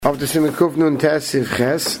Auf the Siman Kufnun Seif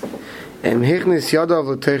Ches, and Hilchos Yadav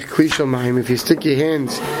l'teich kli shel mayim. If you stick your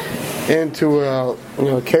hands into a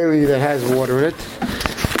keli that has water in it,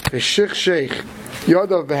 the sheikh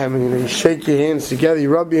Yadav b'hem, you shake your hands together,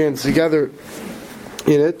 you rub your hands together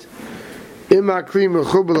in it. Ima kli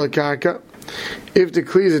mechubel karka. If the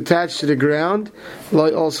kli is attached to the ground,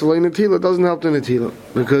 like also like Netilas, it doesn't help the Netilas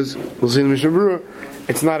because we'll see in the Mishna Berura,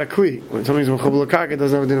 it's not a kli. When something's mechubel karka, it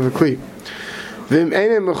doesn't have a din of a kli. Now it's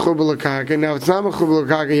not mechubel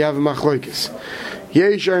karka, you have a machlokes.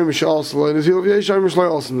 Yadayim also Netilas,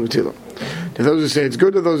 Yadayim also Netilas. To those who say it's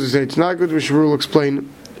good, to those who say it's not good, Mishna Berura will explain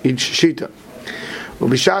each shita.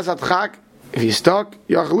 If you're stuck,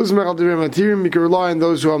 you can rely on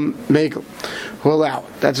those who are makel, who allow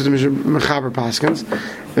it. That's what the Mechaber paskins.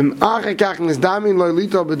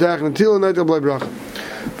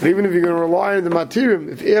 But even if you're going to rely on the material,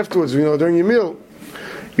 if afterwards, during your meal,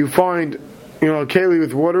 you find, a keli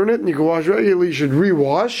with water in it, and you can wash regularly, you should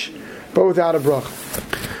rewash, but without a bracha.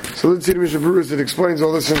 So let's see the Mishna Berura that explains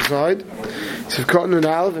all this inside. So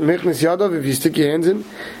if you stick your hands in,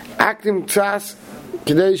 actim tzas.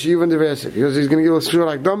 Because he's going to give us shur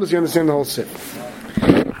like dumb, so you understand the whole sip. He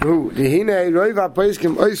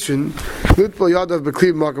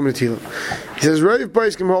says, Rav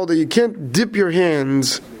Paiskim hold that you can't dip your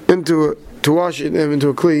hands to wash it into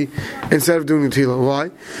a kli instead of doing Netilas. Why?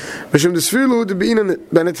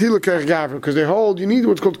 Because they hold you need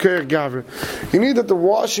what's called kerech gavra. You need that the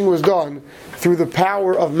washing was done through the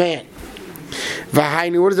power of man.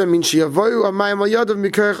 What does that mean?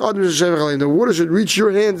 The water should reach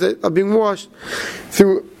your hands that are being washed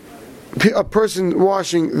through a person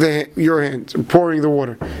washing your hands and pouring the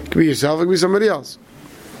water. It could be yourself, it could be somebody else.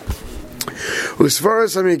 As far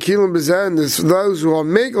as those who are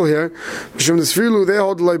makel here, they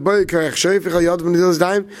hold they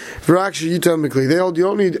hold you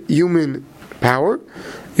don't need human power,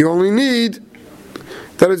 you only need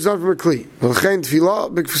that it's done from a kli.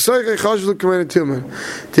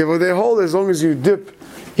 They hold as long as you dip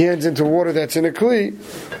your hands into water that's in a kli,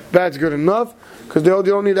 that's good enough, because they hold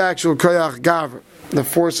you don't need actual koyach gavra, the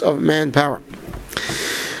force of manpower.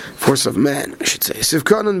 Force of man, I should say.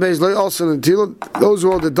 Also those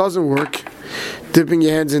who hold it doesn't work, dipping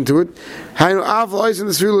your hands into it.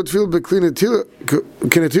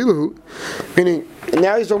 Meaning,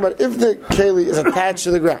 now he's talking about if the keli is attached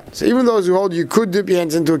to the ground. So even those who hold you could dip your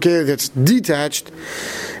hands into a keli that's detached.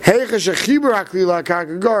 When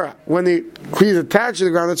the keli is attached to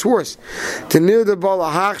the ground, that's worse.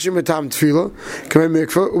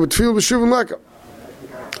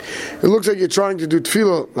 It looks like you're trying to do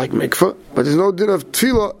tefillah like mikvah, but there's no din of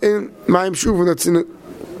tefillah in ma'im shuvah that's in it.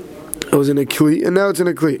 It was in a kli, and now it's in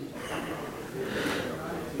a kli.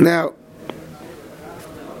 Now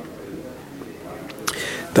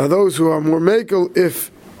those who are more makel, if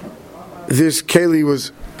this keli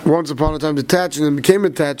was once upon a time detached and then became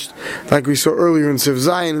attached, like we saw earlier in Seif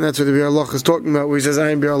Zayin, and that's what the Biur Halacha is talking about, where he says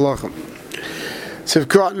Zayin Biur Halacha. Seif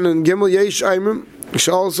Katan and Gimel Yesh Aimim.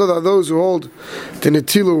 Also, there are those who hold the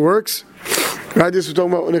Netilas works. Right, this we're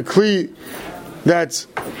talking about in a kli that's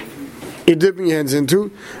you're dipping your hands into.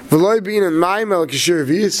 How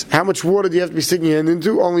much water do you have to be sticking your hand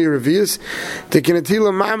into? Only a revius.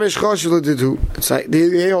 It's like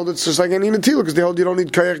they hold it's just like any Netilas because they hold you don't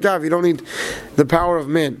need koyach gav, you don't need the power of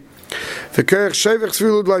man. They hold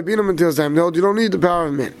you don't need the power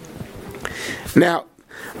of man. Now,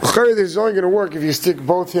 this is only going to work if you stick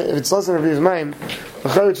both hands. If it's less than a revius ma'im,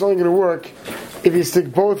 it's only going to work if you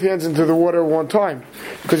stick both hands into the water at one time.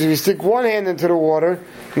 Because if you stick one hand into the water,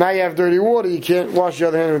 now you have dirty water, you can't wash the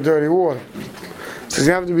other hand with dirty water. So it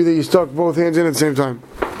have to be that you stuck both hands in at the same time.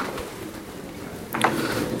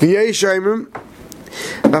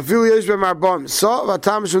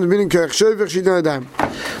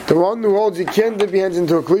 The one who holds you can't dip your hands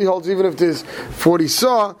into a kli holds even if there's 40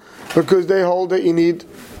 saw, because they hold that you need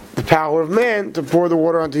the power of man to pour the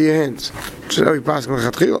water onto your hands.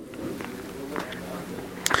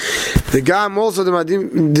 The Gam also the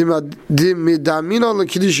midamino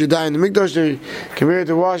l'kiddush Yadayim. The mikdash they compared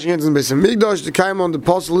to washing hands in the base. Mikdash the kaim on the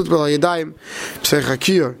posel litbel Yadayim psech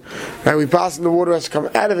hakiyur. Right, we pass in the water has to come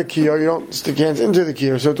out of the kiyur. You don't stick your hands into the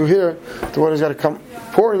kiyur. So to here, the water's got to come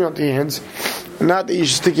pouring onto your hands, and not that you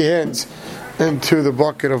should stick your hands into the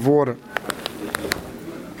bucket of water.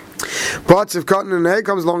 But if cotton and egg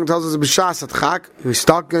comes along and tells us b'shas atchak, we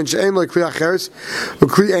stuck and she'ain like kli acheres, the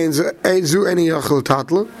kli ain't zu any yachol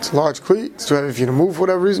tatla. It's a large kli. It's to have if you move for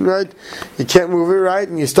whatever reason, right? You can't move it, right?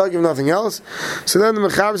 And you're stuck with nothing else. So then the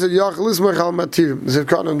mechaber said yachol is mechal matirim. If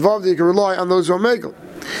cotton involved, you can rely on those who are megal.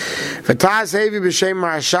 The Taz heavy b'shem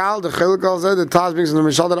Marshal, the Hilchos, the Taz brings in the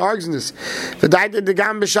Marshal that argues in this. The Daite the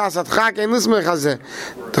Gam b'shas atchak ein lismech hazeh.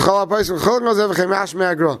 The Chala Pais v'Chilchos ever chemash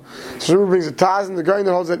me'agro. So Rebbe brings the Taz and the guy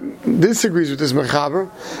that holds that disagrees with this mechaber.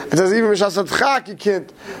 It says even b'shas atchak you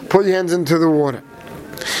can't put your hands into the water.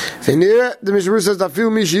 The Mishna says that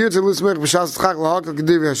feel me here to lismech b'shas atchak lahakal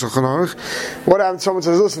k'div yashulchan aruch. What happens? Someone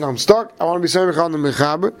says, "Listen, I'm stuck. I want to be saying on the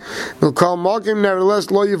mechaber." We'll call malkim.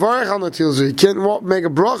 Nevertheless, lo yivarech on the tilza. You can't make a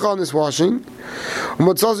bracha on this washing.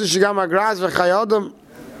 Umatzos shigam agraz v'chayadam.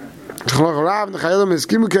 You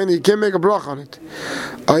can't make a bracha on it.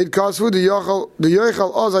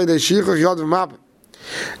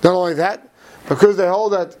 Not only that, because they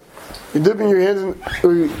hold that you're dipping your hands in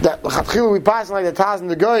that we pass like the Taz and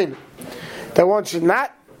the Goyin, that one should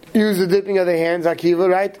not use the dipping of the hands, Akiva,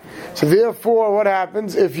 right? So therefore, what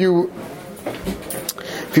happens if you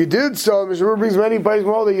did so? Mishna brings many places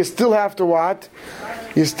more that you still have to what?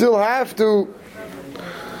 You still have to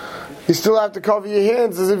cover your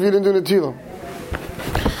hands as if you didn't do Netilas.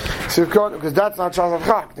 So because that's not Shas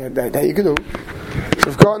Chak that you can do. So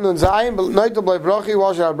if cotton and Zayim, but night to play bracha,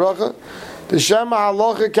 wash our bracha. The Shema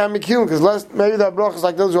Halacha can be killed because maybe that bracha is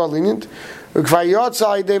like those who are lenient. And you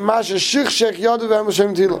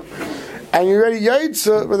already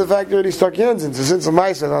yaitza with the fact you already stuck your hands in. So since the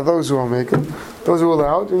Maisa are those who are making, those who are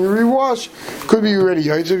allowed, and you rewash, could be you already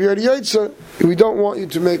yaitza. If you already yaitza, we don't want you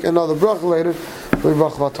to make another bracha later.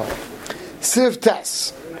 Siv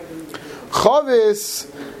tes. Chavis,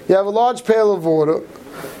 you have a large pail of water.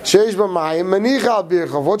 Sheish b'mayim, manicha al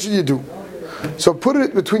birchav. What should you do? So put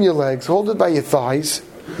it between your legs, hold it by your thighs.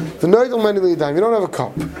 The noidel many time. You don't have a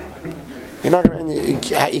cup. You're not gonna.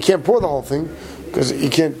 You can't pour the whole thing because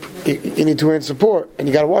you can't. You need 2 hands support, and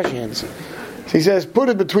you got to wash your hands. So he says, put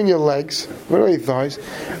it between your legs, between your thighs,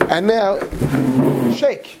 and now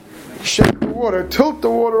shake the water, tilt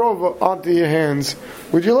the water over onto your hands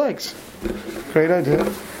with your legs. Great idea.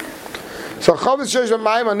 So chavis sheish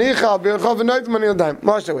b'mayim anicha al birchav v'noidel many time.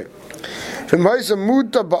 Wash away. If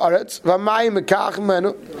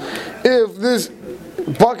this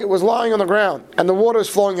bucket was lying on the ground and the water is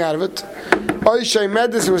flowing out of it, or was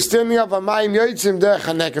standing up, or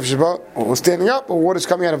was standing up, or water is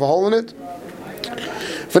coming out of a hole in it,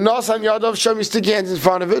 you stick your hands in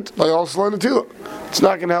front of it, also Netilas. It's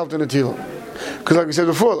not going to help the Netilas. Because like we said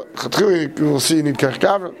before, we'll see you need Kerch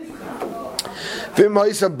Gavra.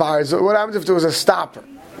 What happens if there was a stopper?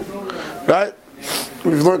 Right?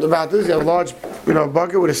 We've learned about this. You have a large,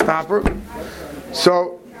 bucket with a stopper.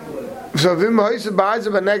 So if there was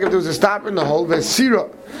a stopper in the hole,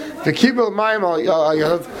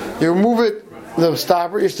 you remove it, the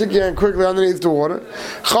stopper, you stick your hand quickly underneath the water.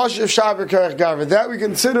 That we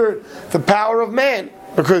consider the power of man,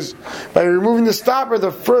 because by removing the stopper,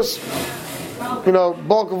 the first,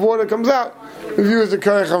 bulk of water comes out. We view as the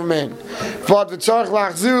kerech of man.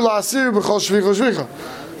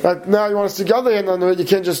 But now you want to stick your other hand under it, you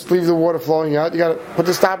can't just leave the water flowing out. You got to put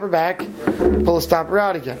the stopper back, pull the stopper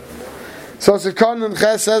out again. So if Khan and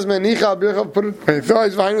Ches says, "Menicha al birchav," put it by your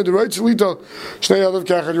thighs, behind the right shlita, shnei yadav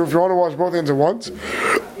kachad. If you want to wash both hands at once,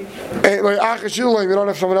 and like achashilling, you don't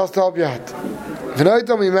have someone else to help you out.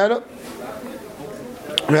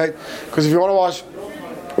 Right? Because if you want to wash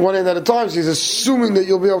one hand at a time, so he's assuming that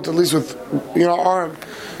you'll be able to, at least with arm,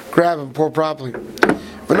 grab and pour properly.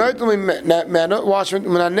 Wash if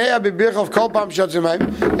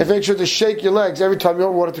make sure to shake your legs every time you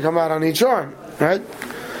want water to come out on each arm, right?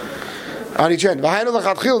 On each end.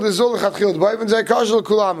 This is all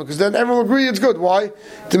because then everyone will agree it's good. Why?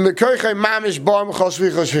 At every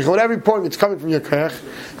point it's coming from your kerch,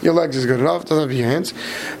 your legs is good enough. It doesn't have your hands.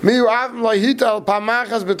 We'll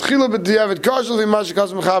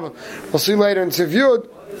see later in Seif,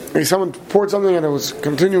 if someone poured something and it was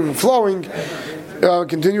continuing flowing,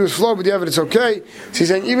 continuous flow, but it's okay. So he's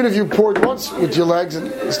saying even if you poured once with your legs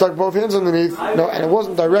and stuck both hands underneath, and it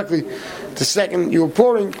wasn't directly the second you were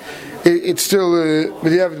pouring, it's still,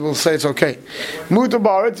 but will say it's okay.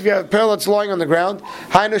 Mutabarit, if you have a pail that's lying on the ground,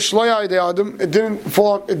 it didn't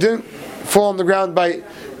fall on the ground by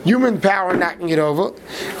human power knocking it over.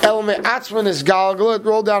 It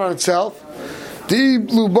rolled down on itself.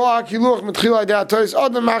 If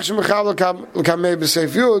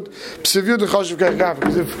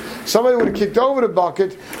somebody would have kicked over the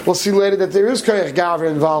bucket, we'll see later that there is Kerch Gavra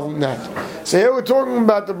involved in that. So here we're talking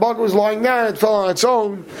about the bucket was lying down, it fell on its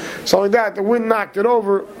own, something like that, the wind knocked it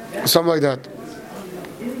over, something like that.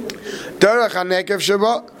 Right, there's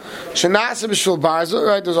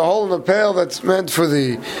a hole in the pail that's meant for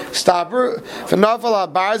the stopper.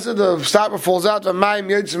 The stopper falls out. When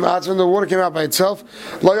the water came out by itself,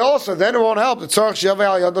 then it won't help. Because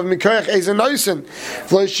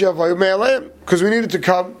we need it to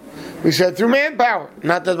come. We said through manpower,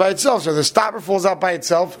 not that by itself. So the stopper falls out by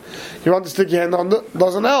itself. You want to stick your hand on it,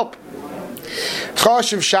 doesn't help.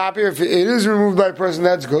 Chashiv Shapi, if it is removed by a person,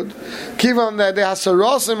 that's good. Kivan that they have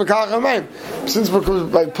Sarosim Mekal. Since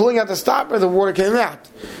because by pulling out the stopper, the water came out.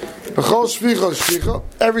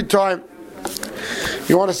 Every time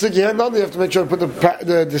you want to stick your hand on it, you have to make sure to put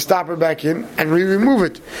the stopper back in and remove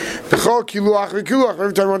it. Every time you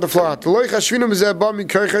want the flow out.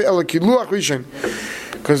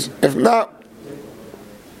 Because if not,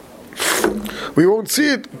 we won't see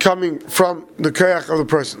it coming from the koyach of the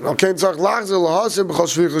person. Okay, you have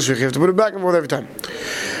to put it back and forth every time.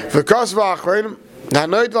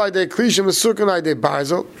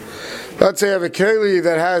 Let's say I have a keli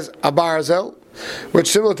that has a barzel, which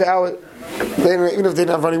similar to our, even if they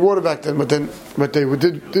didn't have running water back then, but what they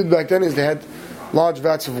did back then is they had large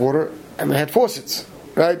vats of water and they had faucets.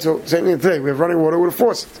 Right, so same thing today. We have running water with a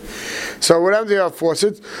faucet. So whenever you have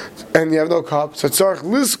faucet and you have no cup, so you have to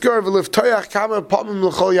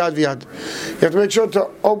make sure to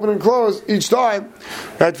open and close each time.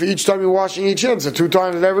 Right, for each time you're washing each hand, so 2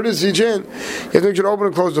 times, whatever it is, each hand, you have to make sure to open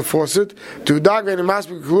and close the faucet. He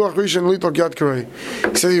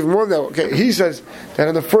says even more than that. Okay, he says that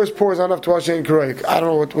in the first pour is not enough to wash hand correct. I don't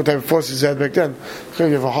know what type of faucets they had back then. You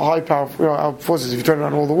have a high power, faucets. If you turn it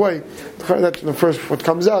on all the way, that's the first. What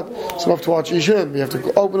comes out, it's enough to watch each hand. You have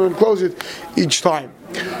to open and close it each time.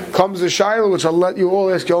 Comes the shaila, which I'll let you all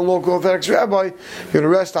ask your own local Orthodox rabbi. You're going to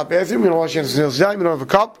rest up bathroom, you're going to wash your hands, you don't have a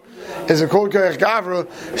cup. Is a cold kerech gavra,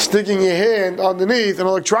 sticking your hand underneath an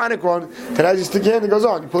electronic one that as you stick your hand, it goes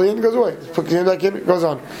on. You pull your hand, it goes away. You put your hand back in, it goes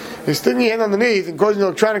on. You're sticking your hand underneath and causing the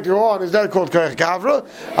electronic to go on. Is that called kerech gavra?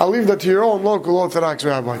 I'll leave that to your own local Orthodox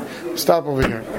rabbi. Stop over here.